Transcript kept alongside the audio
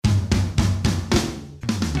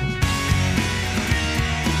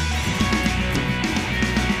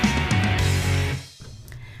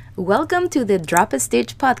Welcome to the Drop a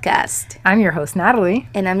Stitch podcast. I'm your host, Natalie.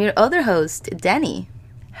 And I'm your other host, Danny.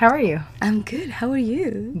 How are you? I'm good. How are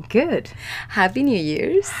you? Good. Happy New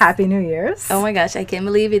Year's. Happy New Year's. Oh my gosh, I can't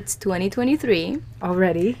believe it's 2023.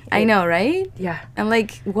 Already? I know, right? Yeah. I'm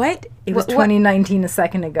like, what? It was 2019 a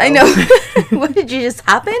second ago. I know. What did you just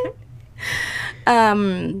happen?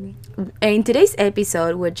 In today's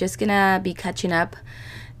episode, we're just gonna be catching up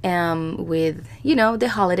with, the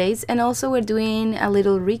holidays. And also we're doing a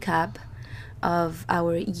little recap of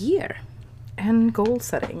our year. And goal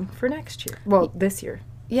setting for next year. Well, this year.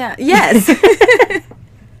 Yeah. Yes.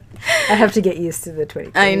 I have to get used to the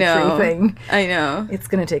 2023 thing. I know. It's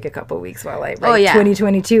going to take a couple weeks while I write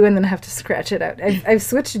 2022 and then I have to scratch it out. I've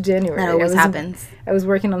switched to January. That always happens. I was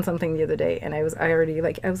working on something the other day and I was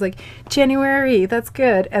like, January, that's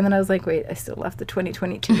good. And then I was like, wait, I still left the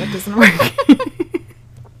 2022. That doesn't work.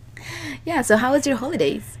 Yeah, so how was your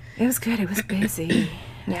holidays? It was good. It was busy.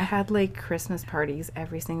 I had like Christmas parties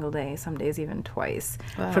every single day, some days even twice.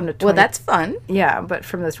 Wow. From the Well, that's fun. Yeah, but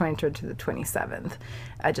from the 23rd to the 27th,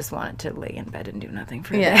 I just wanted to lay in bed and do nothing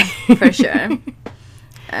for a day. For sure.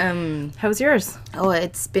 How was yours? Oh,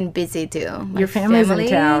 it's been busy too. Your family's in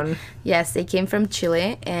town. Yes, they came from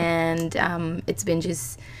Chile, and it's been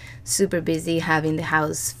just super busy having the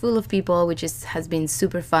house full of people, which has been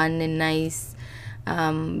super fun and nice.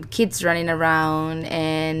 Kids running around,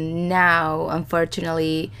 and now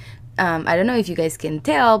unfortunately I don't know if you guys can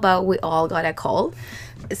tell, but we all got a cold.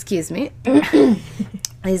 Excuse me.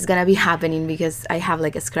 It's gonna be happening because I have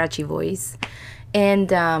like a scratchy voice,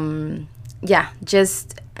 and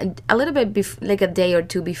just a little bit like a day or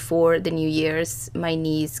two before the New Year's, my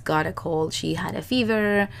niece got a cold. She had a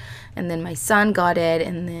fever, and then my son got it,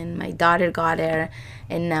 and then my daughter got it,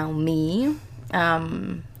 and now me.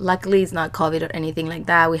 Luckily it's not COVID or anything like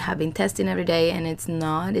that. We have been testing every day, and it's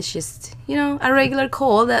just a regular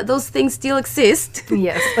cold. That those things still exist.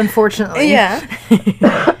 Yes, unfortunately. Yeah.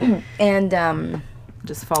 And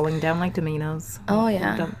just falling down like dominoes. Oh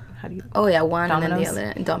yeah. How do you? Oh yeah, one Dominoes? and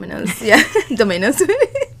then the other. Dominoes. Yeah. Dominoes.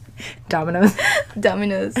 Dominoes.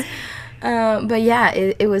 Dominoes. But yeah,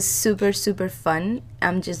 it was super, super fun.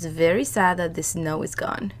 I'm just very sad that the snow is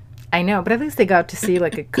gone. I know, but at least they got to see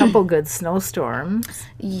like a couple good snowstorms.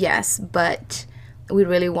 Yes, but we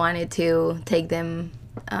really wanted to take them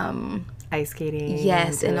ice skating.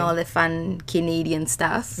 Yes, and all the fun Canadian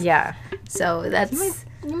stuff. Yeah. So that's...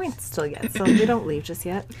 You might still get some. They don't leave just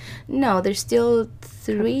yet. No, there's still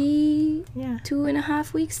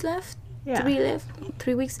 2.5 weeks left. Yeah.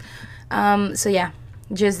 3 weeks. So yeah,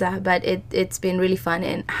 just that. But it's been really fun,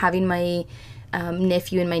 and having my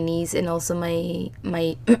nephew and my niece, and also my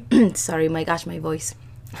sorry, my gosh, my voice.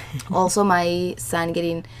 Also my son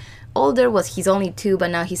getting older. He's only 2,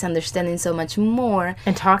 but now he's understanding so much more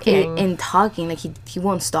and talking like he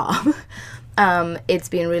won't stop. It's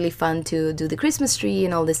been really fun to do the Christmas tree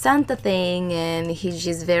and all the Santa thing, and he's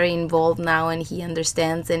just very involved now, and he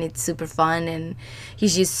understands, and it's super fun, and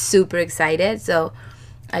he's just super excited. So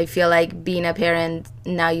I feel like being a parent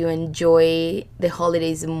now, you enjoy the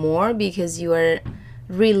holidays more because you are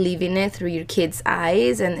reliving it through your kids'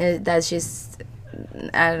 eyes, and that's just,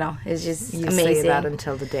 I don't know, it's just you amazing. Say that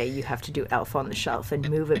until the day you have to do Elf on the Shelf and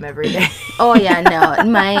move him every day. Oh yeah, no,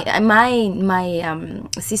 my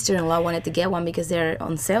sister-in-law wanted to get one because they're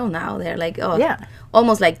on sale now. They're like,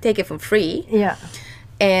 almost like take it for free. Yeah.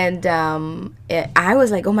 And I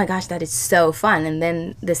was like, oh my gosh, that is so fun. And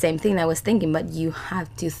then the same thing I was thinking, but you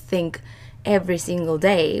have to think every single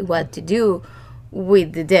day what to do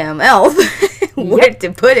with the damn elf, where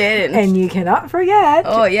to put it. And you cannot forget.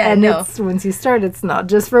 Oh, yeah, and no. Once you start, it's not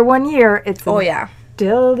just for 1 year. It's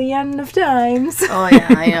till the end of times. Oh, yeah,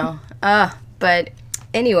 I know. But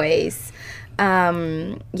anyways,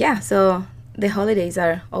 so the holidays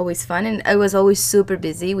are always fun, and I was always super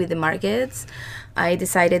busy with the markets. I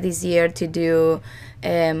decided this year to do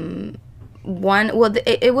it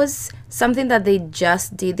was something that they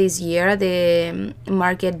just did this year. The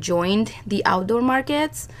market joined the outdoor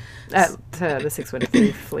markets at the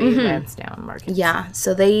 613 Fleet Lansdowne market. Yeah,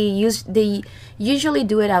 so they usually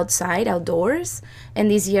do it outdoors,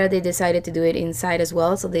 and this year they decided to do it inside as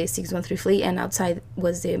well. So the 613 Fleet, and outside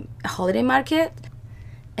was the holiday market,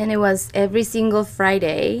 and it was every single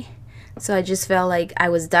Friday. So I just felt like I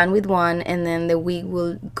was done with one, and then the week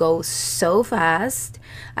will go so fast.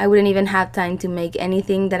 I wouldn't even have time to make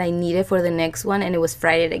anything that I needed for the next one, and it was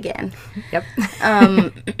Friday again. Yep.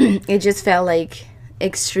 It just felt like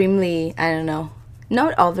extremely, I don't know,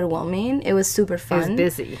 not overwhelming. It was super It fun. was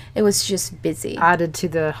busy. It was just busy. Added to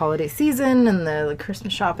the holiday season and the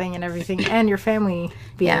Christmas shopping and everything, and your family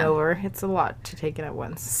being Yeah. over. It's a lot to take in at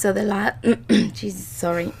once. So the last, Jesus,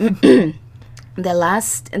 sorry, the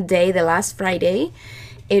last day, the last Friday,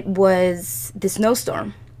 it was the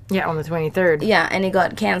snowstorm. Yeah, on the 23rd. Yeah, and it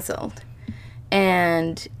got canceled,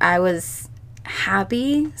 and I was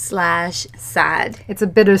happy / sad. It's a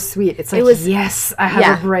bittersweet. It's like, was- yes, I have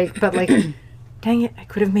yeah. a break, but like, dang it, I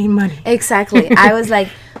could have made money. Exactly. I was like,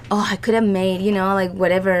 oh, I could have made, like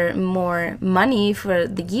whatever more money for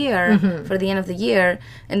the year, for the end of the year.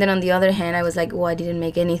 And then on the other hand, I was like, oh, I didn't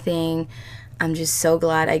make anything. I'm just so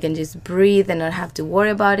glad I can just breathe and not have to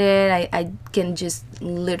worry about it. I can just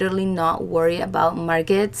literally not worry about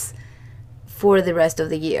markets for the rest of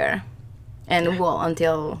the year. And well,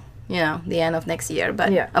 until, the end of next year.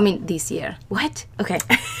 But Yeah. I mean, this year. What? Okay.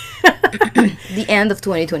 The end of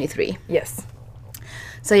 2023. Yes.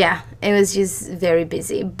 So yeah, it was just very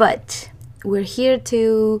busy. But we're here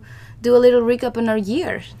to do a little recap on our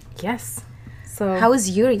year. Yes. So How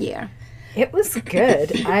was your year? it was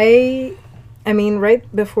good. I mean, right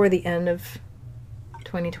before the end of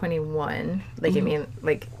 2021, like, I mean,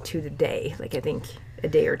 like, to the day, like, I think a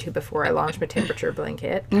day or two before I launched my temperature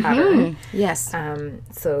blanket pattern. Yes.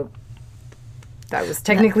 So that was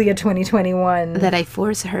technically a 2021. That I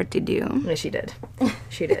forced her to do. Yeah, she did.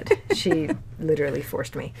 She did. She literally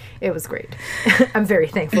forced me. It was great. I'm very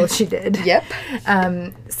thankful she did. Yep.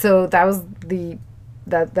 So that was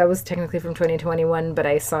that was technically from 2021, but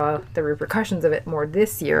I saw the repercussions of it more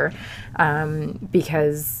this year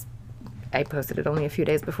because I posted it only a few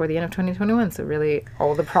days before the end of 2021. So really,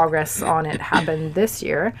 all the progress on it happened this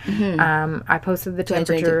year. I posted the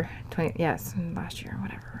temperature. Last year,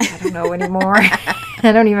 whatever. I don't know anymore.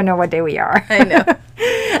 I don't even know what day we are. I know.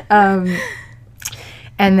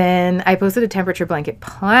 And then I posted a temperature blanket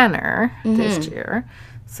planner this year.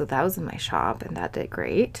 So that was in my shop, and that did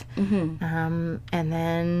great. And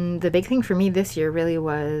then the big thing for me this year really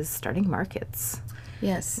was starting markets,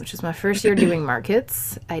 Yes. which was my first year doing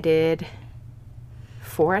markets. I did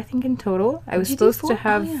 4, I think, in total. I was you do supposed to 4?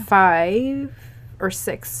 have Oh, yeah. 5 or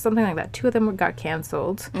 6, something like that. 2 of them got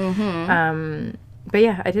canceled. But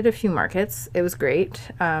yeah, I did a few markets. It was great.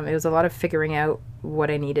 It was a lot of figuring out what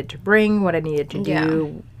I needed to bring, what I needed to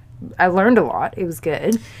do. I learned a lot. It was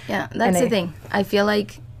good. Yeah, that's the thing. I feel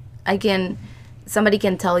like somebody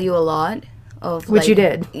can tell you a lot of Which you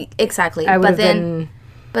did. Exactly. I would But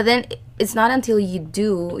have then it's not until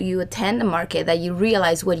you attend a market that you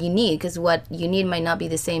realize what you need, because what you need might not be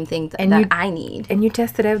the same thing that I need. And you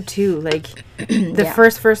test it out too. Like the Yeah.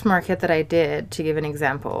 first market that I did, to give an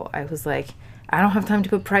example, I was like, I don't have time to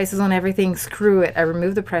put prices on everything. Screw it. I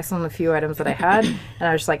removed the price on the few items that I had. And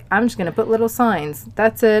I was just like, I'm just going to put little signs.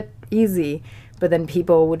 That's it. Easy. But then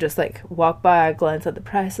people would just like walk by, glance at the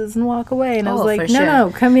prices, and walk away. And I was Oh, like, for sure.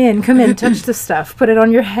 no, come in, touch the stuff, put it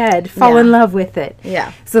on your head, fall in love with it.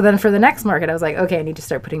 Yeah. So then for the next market, I was like, okay, I need to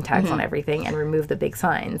start putting tags on everything and remove the big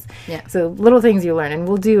signs. Yeah. So little things you learn. And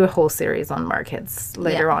we'll do a whole series on markets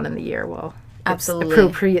later Yeah. on in the year. Well, Absolutely. it's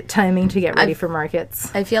appropriate timing to get ready for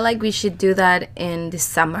markets. I feel like we should do that in the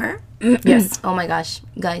summer. Yes. Oh my gosh,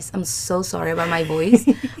 guys, I'm so sorry about my voice.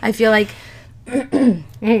 I feel like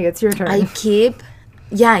Hey, it's your turn. I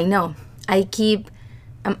know.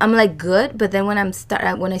 I'm like good, but then when I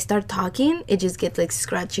start talking, it just gets like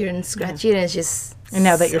scratchier and scratchier, and it's just and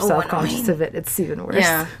now that you're so self-conscious annoying. of it, it's even worse.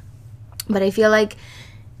 Yeah. But I feel like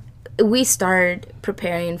we start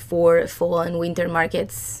preparing for fall and winter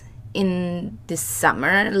markets in the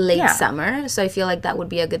summer, late summer. So I feel like that would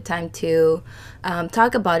be a good time to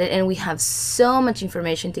talk about it. And we have so much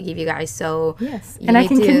information to give you guys. So Yes. you And I need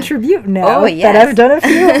can to- contribute now Oh, yes. that I've done a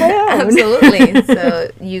few of my own. Absolutely.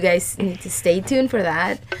 So you guys need to stay tuned for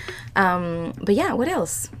that. But yeah, what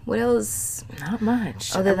else? What else? Not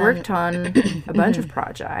much. Other I worked on a bunch of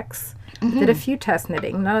projects. Did a few test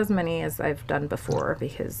knitting, not as many as I've done before,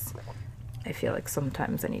 because I feel like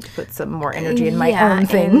sometimes I need to put some more energy in my own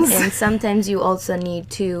things. And sometimes you also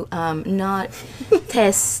need to not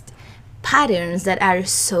test patterns that are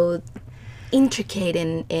so intricate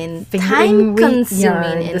and time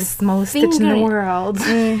consuming and the smallest stitch in the fingering. world.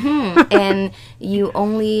 And you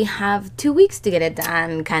only have 2 weeks to get it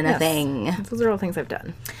done, kind of thing. Those are all things I've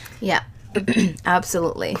done. Yeah,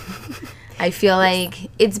 absolutely. I feel like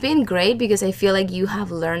it's been great because I feel like you have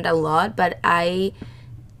learned a lot, but I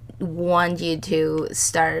want you to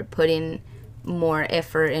start putting more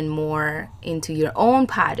effort and more into your own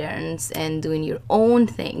patterns and doing your own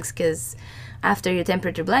things, because after your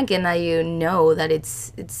temperature blanket, now you know that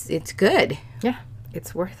it's good. Yeah,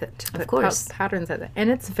 it's worth it to put course. patterns at it. And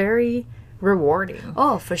it's very rewarding.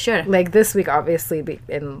 Oh, for sure. Like this week, obviously,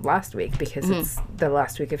 and last week, because it's the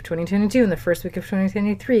last week of 2022 and the first week of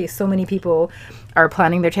 2023. So many people are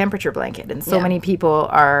planning their temperature blanket, and so many people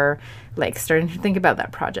are like starting to think about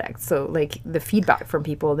that project. So like the feedback from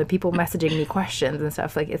people, the people messaging me questions and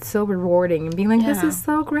stuff, like it's so rewarding and being like, this is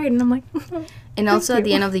so great. And I'm like, and also at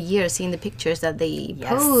the end of the year, seeing the pictures that they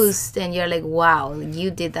post, and you're like, wow,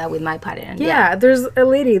 you did that with my pattern. Yeah, there's a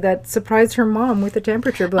lady that surprised her mom with a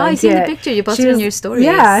temperature blanket. Oh, I seen the picture you posted on your stories.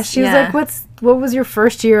 Yeah, she was like, what was your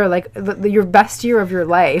first year, like your best year of your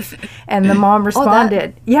life? And the mom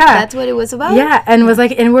responded, that's what it was about? Yeah, and was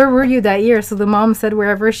like, and where were you that year? So the mom said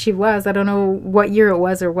wherever she was, I don't know what year it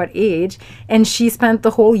was or what age, and she spent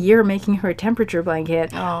the whole year making her a temperature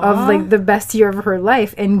blanket of like the best year of her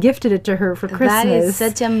life and gifted it to her for Christmas. That is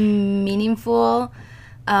such a meaningful,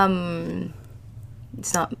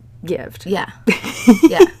 it's not... gift. Yeah.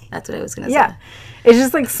 Yeah, that's what I was going to say. Yeah. It's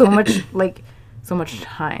just like so much, like so much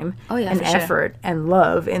time and effort and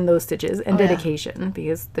love in those stitches and dedication,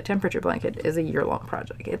 because the temperature blanket is a year-long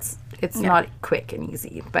project. It's not quick and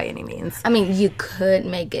easy by any means. I mean, you could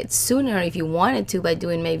make it sooner if you wanted to by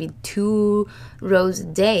doing maybe 2 rows a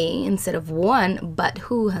day instead of 1, but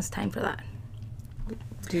who has time for that?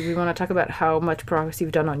 Do we want to talk about how much progress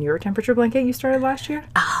you've done on your temperature blanket you started last year?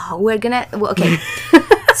 Oh, we're gonna... Well, okay.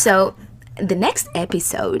 So the next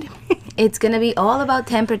episode, it's gonna be all about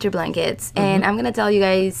temperature blankets, and I'm gonna tell you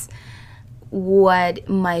guys what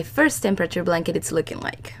my first temperature blanket is looking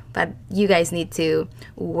like. But you guys need to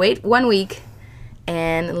wait 1 week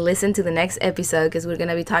and listen to the next episode, because we're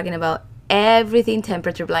gonna be talking about everything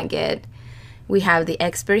temperature blanket. We have the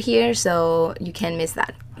expert here, so you can't miss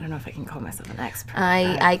that. I don't know if I can call myself an expert.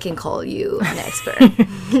 I can call you an expert.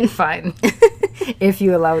 Fine. If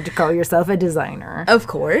you allow to call yourself a designer. Of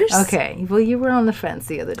course. Okay. Well, you were on the fence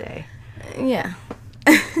the other day. Yeah.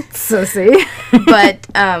 So see? But,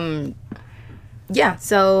 yeah.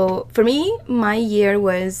 So for me, my year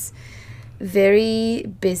was very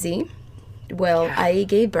busy. Well, I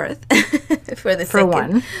gave birth for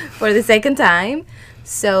the second time.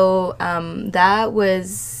 So that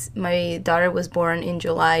was... My daughter was born in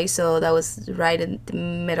July, so that was right in the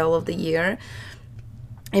middle of the year.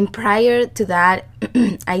 And prior to that,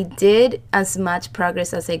 I did as much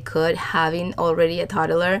progress as I could, having already a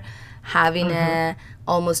toddler, having a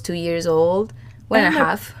almost 2 years old, one and a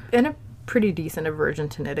half. And a pretty decent aversion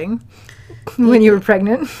to knitting when you were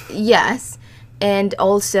pregnant. Yes. And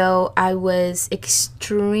also, I was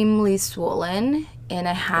extremely swollen, and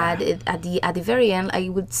I had it at the very end, I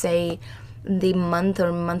would say, the month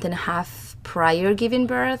or month and a half prior giving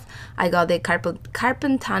birth, I got the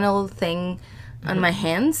carpal tunnel thing on my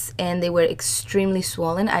hands, and they were extremely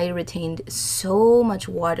swollen. I retained so much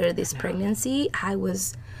water this pregnancy. I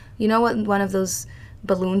was, you know what, one of those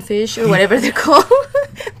balloon fish or whatever they're called.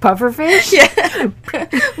 Puffer fish? Yeah.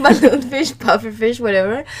 Balloon fish, puffer fish,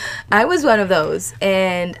 whatever. I was one of those,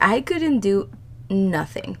 and I couldn't do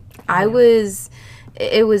nothing.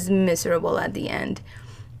 It was miserable at the end.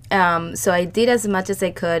 So I did as much as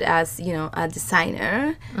I could as, a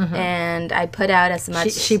designer, and I put out as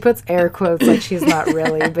much... She puts air quotes like she's not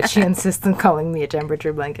really, but she insists on calling me a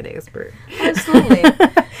temperature blanket expert. Absolutely.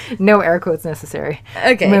 No air quotes necessary.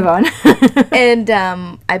 Okay. Move on. And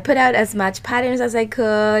I put out as much patterns as I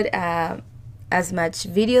could, as much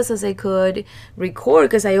videos as I could record,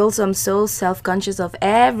 because I also am so self-conscious of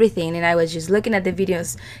everything, and I was just looking at the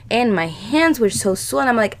videos and my hands were so swollen.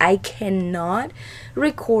 I'm like, I cannot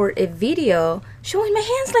record a video showing my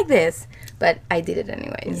hands like this, but I did it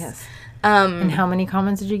anyways. Yes. And how many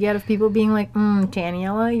comments did you get of people being like,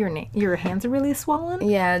 Daniela, your hands are really swollen?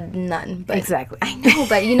 Yeah, none. But exactly. I know,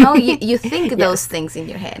 but you think those things in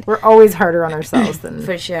your head. We're always harder on ourselves than...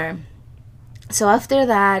 For sure. So after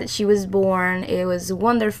that, she was born. It was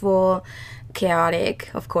wonderful, chaotic,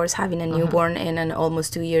 of course, having a newborn and an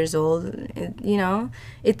almost 2 years old.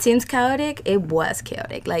 It seems chaotic. It was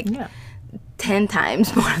chaotic, 10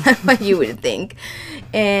 times more than what you would think.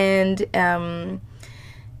 And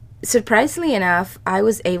surprisingly enough, I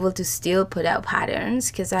was able to still put out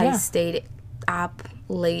patterns, because I stayed up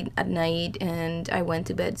late at night and I went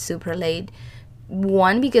to bed super late.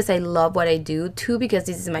 1, because I love what I do. 2, because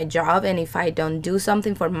this is my job, and if I don't do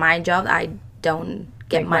something for my job, I don't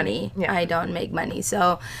get money. Yeah. I don't make money.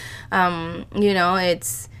 So,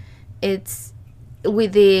 it's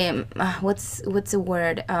with the what's the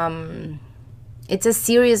word? It's as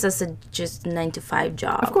serious as a just 9-to-5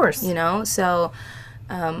 job. Of course. So.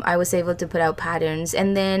 I was able to put out patterns,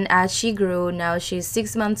 and then as she grew, now she's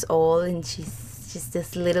 6 months old, and she's She's just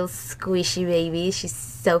this little squishy baby. She's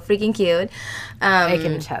so freaking cute. I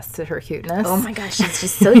can attest to her cuteness. Oh my gosh, she's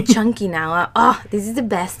just so chunky now. Oh, this is the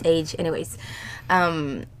best age. Anyways,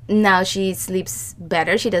 now she sleeps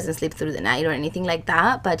better. She doesn't sleep through the night or anything like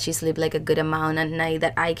that, but she sleeps like a good amount at night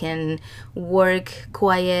that I can work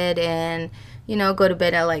quiet and, you know, go to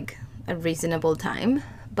bed at like a reasonable time.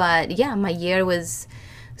 But yeah, my year was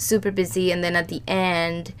super busy, and then at the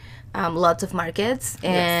end, lots of markets,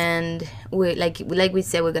 and we like we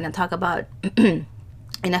said, we're gonna talk about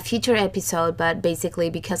in a future episode. But basically,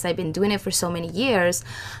 because I've been doing it for so many years,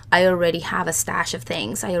 I already have a stash of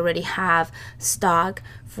things. I already have stock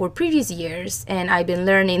for previous years, and I've been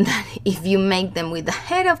learning that if you make them with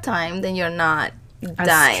ahead of time, then you're not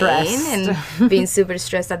dying and being super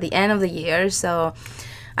stressed at the end of the year. So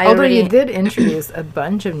Although you did introduce a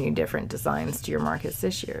bunch of new different designs to your markets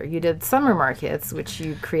this year. You did summer markets, which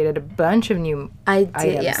you created a bunch of new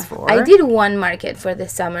items for. I did one market for the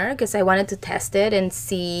summer because I wanted to test it and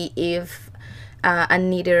see if a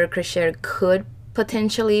knitter or crocheter could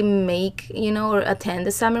potentially make, you know, or attend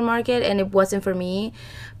the summer market, and it wasn't for me.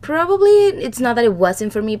 Probably it's not that it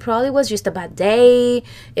wasn't for me. Probably it was just a bad day.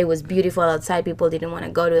 It was beautiful outside. People didn't want to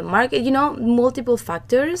go to the market. You know, multiple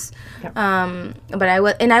factors. Yep. But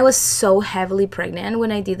I was so heavily pregnant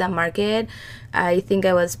when I did that market. I think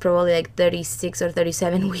I was probably like 36 or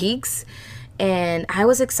 37 weeks. And I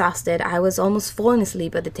was exhausted. I was almost falling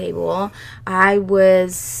asleep at the table.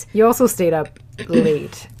 You also stayed up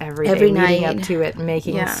late every day leading up to it,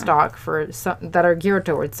 making stock for some that are geared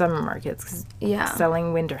towards summer markets. 'Cause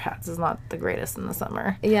selling winter hats is not the greatest in the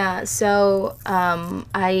summer. Yeah. So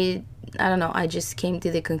I don't know. I just came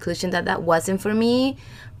to the conclusion that wasn't for me.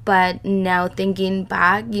 But now thinking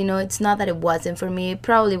back, you know, it's not that it wasn't for me. It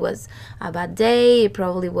probably was a bad day. It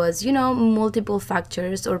probably was, you know, multiple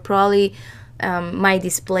factors, or probably my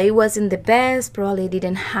display wasn't the best. Probably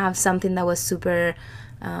didn't have something that was super,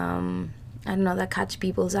 I don't know, that catch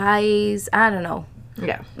people's eyes. I don't know.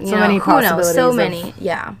 Yeah. So many possibilities. So many.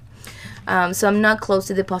 Yeah. So I'm not close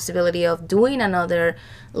to the possibility of doing another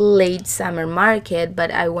late summer market,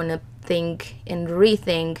 but I want to think and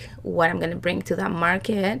rethink what I'm going to bring to that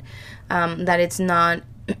market. That it's not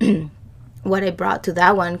what I brought to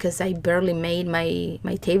that one, because I barely made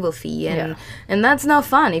my table fee, and that's not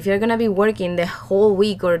fun. If you're gonna be working the whole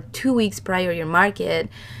week or 2 weeks prior your market,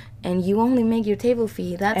 and you only make your table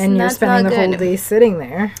fee, you're spending the whole day sitting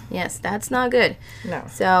there. Yes, that's not good. No.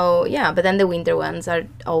 So yeah, but then the winter ones are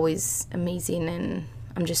always amazing, and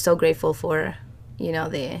I'm just so grateful for, you know,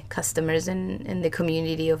 the customers and the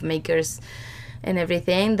community of makers and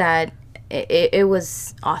everything, that it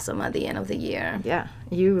was awesome at the end of the year. Yeah.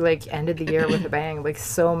 You, like, ended the year with a bang. Like,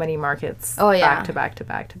 so many markets. Oh, yeah. Back to back to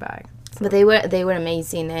back to back. So. But they were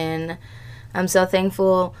amazing. And I'm so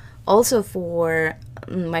thankful also for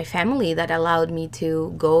my family that allowed me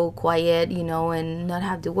to go quiet, you know, and not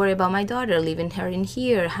have to worry about my daughter, leaving her in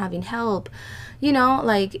here, having help. You know,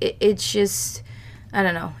 like, it's just... I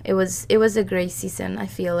don't know. It was a great season. I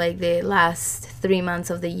feel like the last 3 months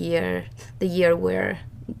of the year were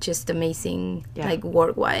just amazing, like,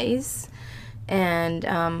 work-wise. And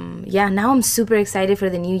now I'm super excited for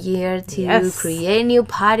the new year to create new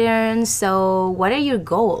patterns. So what are your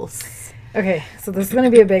goals? Okay, so this is going to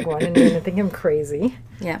be a big one, and you're going to think I'm crazy.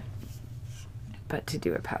 Yeah. But to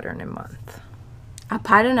do a pattern a month. A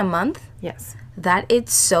pattern a month? Yes. That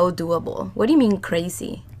it's so doable. What do you mean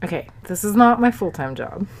crazy? Okay, this is not my full-time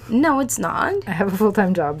job. No, it's not. I have a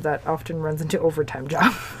full-time job that often runs into overtime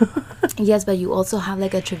job. Yes, but you also have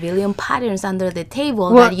like a trillion patterns under the table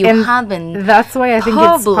that you haven't That's why I think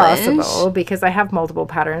it's possible, because I have multiple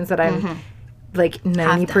patterns that I'm like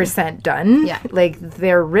 90% done. Yeah. Like,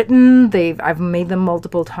 they're written, I've made them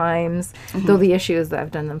multiple times. Though the issue is that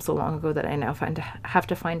I've done them so long ago that I now have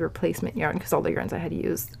to find replacement yarn, because all the yarns I had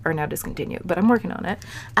used are now discontinued. But I'm working on it.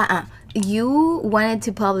 You wanted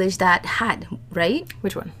to publish that hat, right?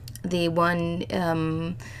 Which one? The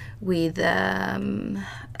one with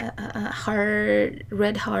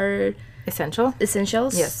red heart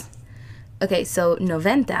essentials. Yes. Okay, so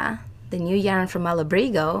Noventa, the new yarn from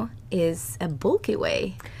Malabrigo, is a bulky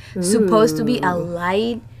way. Supposed to be a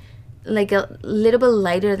light, like a little bit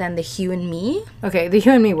lighter than the Hue and Me. Okay, the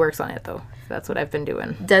Hue and Me works on it, though. That's what I've been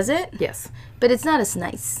doing. Does it? Yes. But it's not as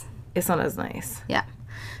nice. It's not as nice. Yeah.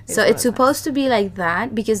 So it's supposed to be like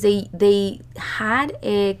that, because they had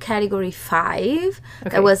a category 5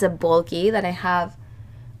 that was a bulky that I have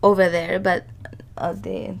over there, but at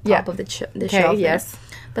the top of the shelf. Yes.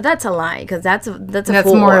 But that's a lie, because that's a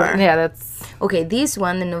 4. That's... Okay, this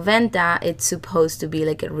one, the Noventa, it's supposed to be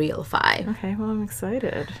like a real 5. Okay, well, I'm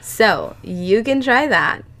excited. So, you can try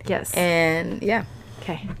that. Yes. And yeah.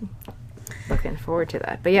 Okay. Looking forward to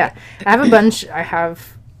that. But yeah, I have a bunch. I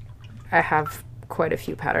have quite a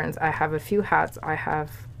few patterns. I have a few hats. I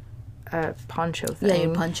have a poncho thing. Yeah,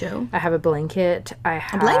 your poncho. I have a blanket. I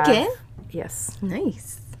have A blanket? Yes.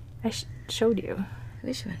 Nice. I showed you.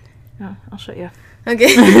 Which one? Oh, I'll show you.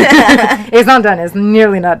 Okay. It's not done. It's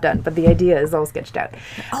nearly not done, but the idea is all sketched out.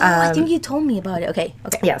 I think you told me about it. Okay.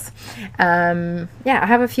 Yes. Yeah, I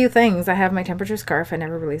have a few things. I have my temperature scarf. I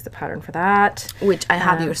never released a pattern for that. Which I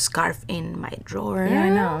have your scarf in my drawer. Yeah, I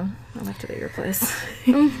know. I left it at your place.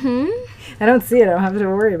 I don't see it. I don't have to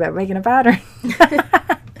worry about making a pattern.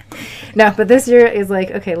 No, but this year is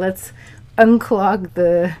like, okay, let's unclog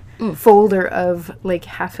the folder of like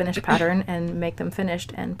half-finished pattern and make them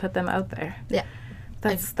finished and put them out there. Yeah.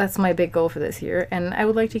 That's my big goal for this year, and I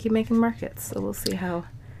would like to keep making markets, so we'll see how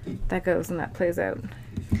that goes and that plays out.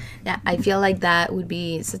 Yeah, I feel like that would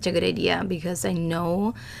be such a good idea because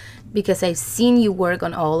because I've seen you work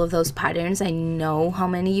on all of those patterns. I know how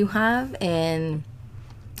many you have, and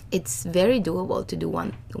it's very doable to do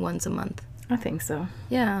once a month. I think so.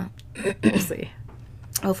 Yeah. We'll see.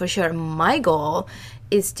 Oh, for sure. My goal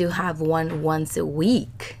is to have one once a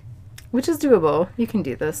week. Which is doable. You can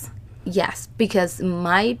do this. Yes, because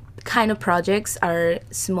my kind of projects are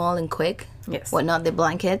small and quick. Yes. Well, not the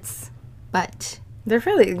blankets, but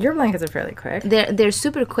your blankets are fairly quick. they're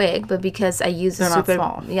super quick, but because I use They're not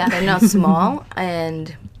small. Yeah, they're not small,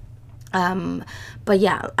 and but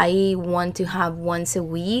yeah, I want to have once a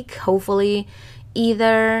week, hopefully,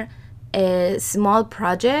 either a small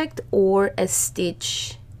project or a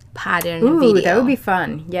stitch pattern video. That would be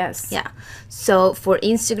fun. Yes. Yeah. So for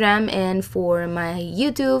Instagram and for my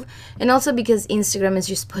YouTube, and also because Instagram is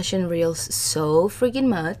just pushing reels so freaking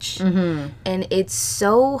much, and it's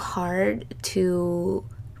so hard to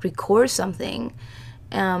record something.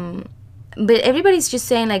 But everybody's just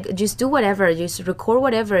saying like, just do whatever, just record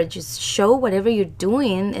whatever, just show whatever you're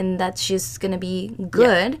doing, and that's just gonna be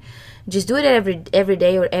good. Yeah. Just do it every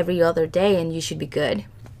day or every other day, and you should be good.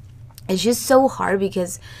 It's just so hard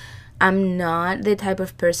because I'm not the type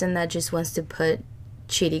of person that just wants to put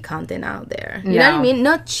chitty content out there. You know what I mean?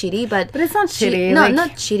 Not chitty, but it's not chitty. No,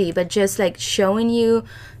 not chitty, but just like showing you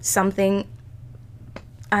something.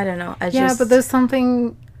 I don't know. But there's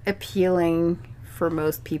something appealing for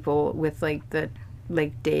most people with like the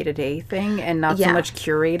day-to-day thing, and not so much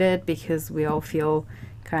curated, because we all feel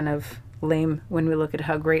kind of lame when we look at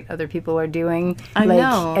how great other people are doing, I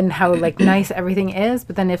know, and how like nice everything is.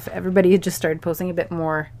 But then if everybody just started posting a bit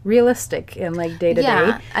more realistic and like day to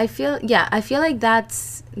day, I feel like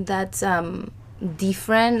that's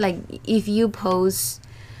different. Like if you post,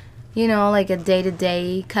 like a day to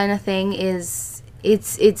day kind of thing,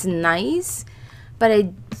 it's nice,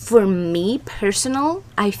 but for me personal,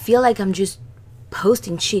 I feel like I'm just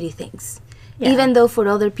posting shitty things. Yeah. Even though for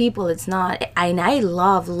other people it's not. And I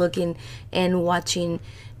love looking and watching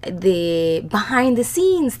the behind the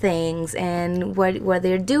scenes things and what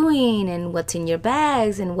they're doing and what's in your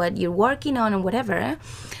bags and what you're working on and whatever.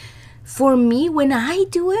 For me, when I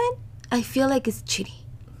do it, I feel like it's shitty.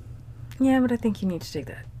 Yeah, but I think you need to take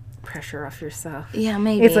that pressure off yourself. Yeah,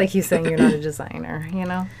 maybe. It's like you saying you're not a designer,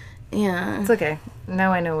 Yeah. It's okay.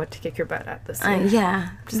 Now I know what to kick your butt at this year. Yeah.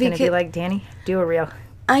 I'm just going to be like, Danny, do a reel.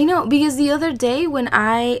 I know, because the other day when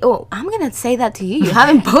I'm going to say that to you. You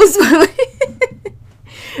haven't posted.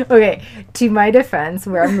 Okay, to my defense,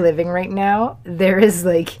 where I'm living right now, there is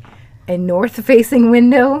like a north-facing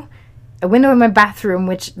window, a window in my bathroom,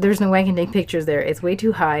 which there's no way I can take pictures there. It's way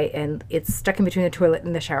too high, and it's stuck in between the toilet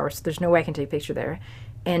and the shower, so there's no way I can take a picture there.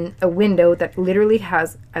 And a window that literally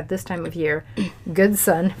has, at this time of year, good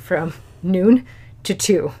sun from noon to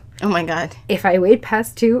 2. Oh my God. If I wait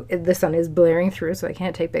past 2, the sun is blaring through, so I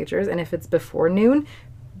can't take pictures. And if it's before noon,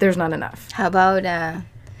 there's not enough. How about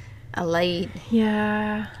a light?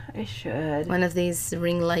 Yeah, I should. One of these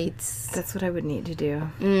ring lights. That's what I would need to do.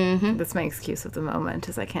 Mm-hmm. That's my excuse at the moment,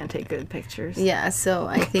 is I can't take good pictures. Yeah, so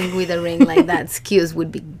I think with a ring like that, excuse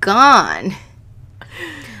would be gone.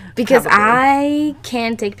 Because probably. I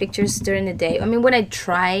can't take pictures during the day. I mean, when I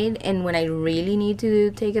tried and when I really need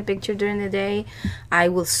to take a picture during the day, I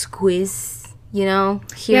will squeeze, here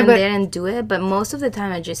and there and do it. But most of the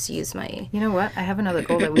time, I just use my... You know what? I have another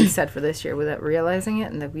goal that we set for this year without realizing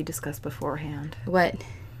it, and that we discussed beforehand. What?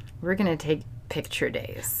 We're going to take picture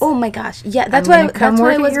days. Oh my gosh. Yeah, that's what I was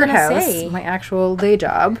going to say. My actual day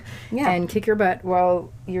job. Yeah. And kick your butt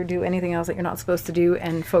while you do anything else that you're not supposed to do,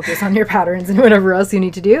 and focus on your patterns and whatever else you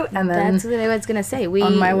need to do. And then that's what I was going to say.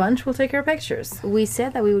 On my lunch, we'll take our pictures. We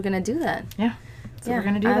said that we were going to do that. Yeah. So we're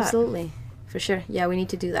going to do that. Absolutely. For sure. Yeah, we need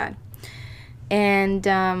to do that. And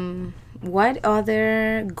What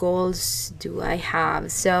other goals do I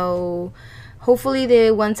have? So hopefully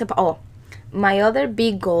the ones up. Oh, my other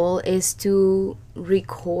big goal is to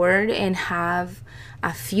record and have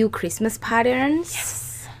a few Christmas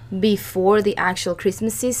patterns before the actual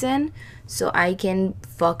Christmas season, so I can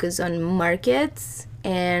focus on markets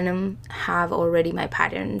and have already my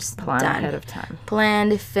patterns Plan done ahead of time.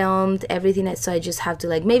 planned, filmed, everything. So I just have to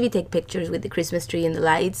like maybe take pictures with the Christmas tree and the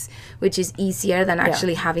lights, which is easier than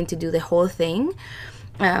actually having to do the whole thing.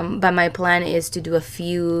 But my plan is to do a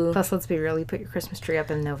few. Plus, let's be real, you put your Christmas tree up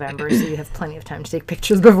in November, so you have plenty of time to take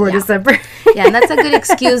pictures before December. Yeah, and that's a good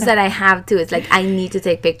excuse that I have too. It's like I need to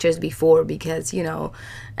take pictures before because, you know,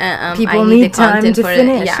 People I need the time content to for it.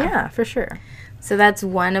 finish. Yeah. Yeah, for sure. So that's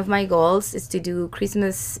one of my goals, is to do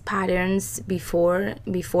Christmas patterns before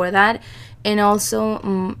that. And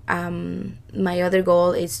also my other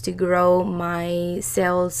goal is to grow my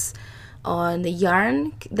sales on the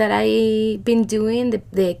yarn that I've been doing,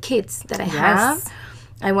 the kits that I have.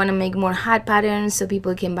 I want to make more hat patterns so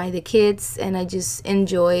people can buy the kits, and I just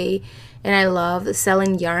enjoy and I love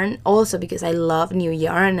selling yarn also because I love new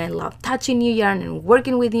yarn. I love touching new yarn and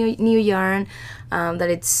working with new yarn,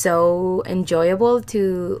 that it's so enjoyable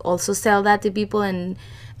to also sell that to people and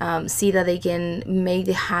see that they can make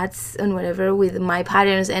the hats and whatever with my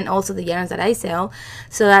patterns and also the yarns that I sell.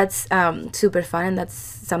 So that's super fun, and that's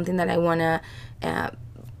something that I want to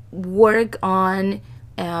work on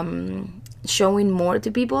showing more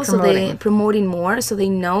to people, promoting more, so they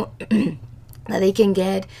know that they can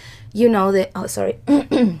get, you know, the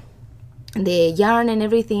the yarn and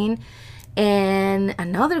everything. And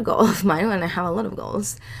another goal of mine, and I have a lot of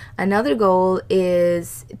goals, another goal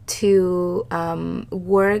is to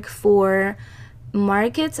work for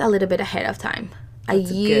markets a little bit ahead of time. I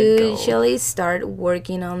usually start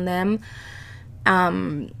working on them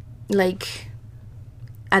like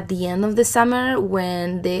at the end of the summer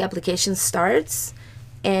when the application starts,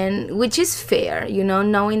 and which is fair, you know,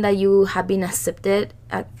 knowing that you have been accepted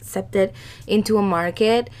into a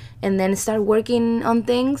market and then start working on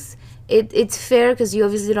things. It's fair because you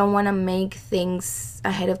obviously don't want to make things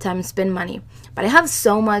ahead of time and spend money. But I have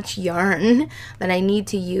so much yarn that I need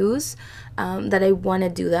to use that I want to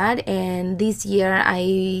do that. And this year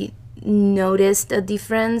I noticed a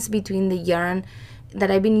difference between the yarn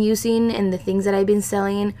that I've been using and the things that I've been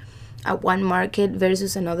selling at one market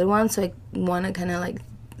versus another one. So I want to kind of like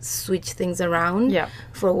switch things around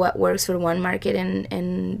for what works for one market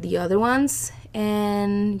and the other ones.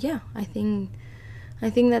 And yeah, I think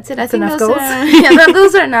that's it. I think those are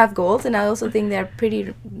those are enough goals, and I also think they're pretty,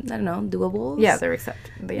 I don't know, doable. Yeah, they're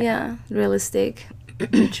acceptable. Yeah, realistic.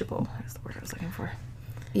 Reachable is the word I was looking for.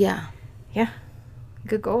 Yeah. Yeah.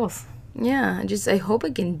 Good goals. Yeah, I hope I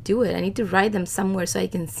can do it. I need to write them somewhere so I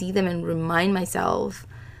can see them and remind myself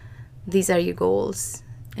these are your goals.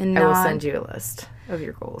 And I will send you a list of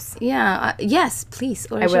your goals. Yeah. Yes, please.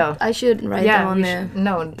 Or I will. I should write them on there.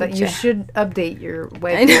 You should update your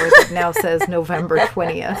whiteboard that now says November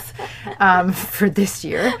 20th for this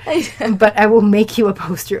year. But I will make you a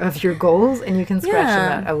poster of your goals, and you can scratch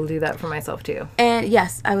them out. I will do that for myself too. And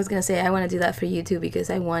yes, I was gonna say I want to do that for you too, because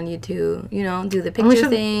I want you to, you know, do the picture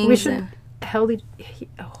things. We should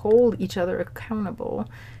hold each other accountable.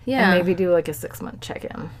 Yeah. And maybe do like a 6-month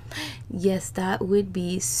check-in. Yes, that would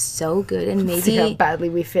be so good. And maybe see how badly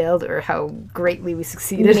we failed or how greatly we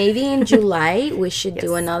succeeded. Maybe in July we should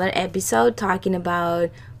do another episode talking about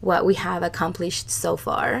what we have accomplished so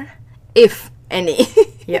far, if any.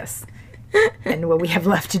 Yes. And what we have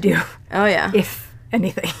left to do. Oh yeah. If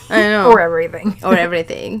anything. I know. Or everything. Or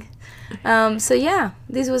everything. So yeah,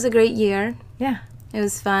 this was a great year. Yeah. It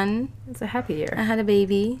was fun. It was a happy year. I had a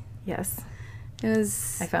baby. Yes. It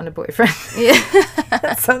was. I found a boyfriend. Yeah.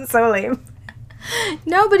 That sounds so lame.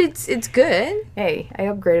 No, but it's good. Hey, I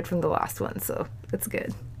upgraded from the last one, so it's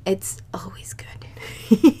good. It's always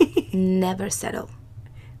good. Never settle.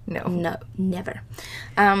 No, never.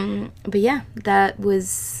 But yeah, that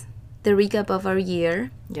was the recap of our year.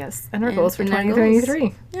 Yes, and our goals for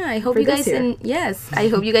 2023. Yeah, I hope you guys I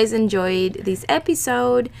hope you guys enjoyed this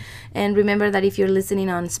episode. And remember that if you're listening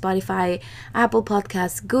on Spotify, Apple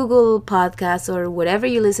Podcasts, Google Podcasts, or whatever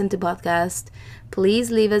you listen to podcasts, please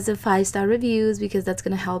leave us a 5-star reviews, because that's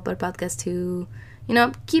going to help our podcast to, you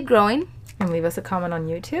know, keep growing. And leave us a comment on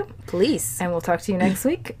YouTube. Please. And we'll talk to you next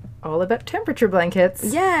week all about temperature blankets.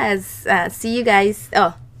 Yes. See you guys.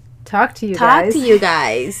 Talk to you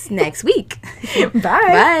guys next week. Bye.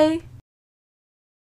 Bye.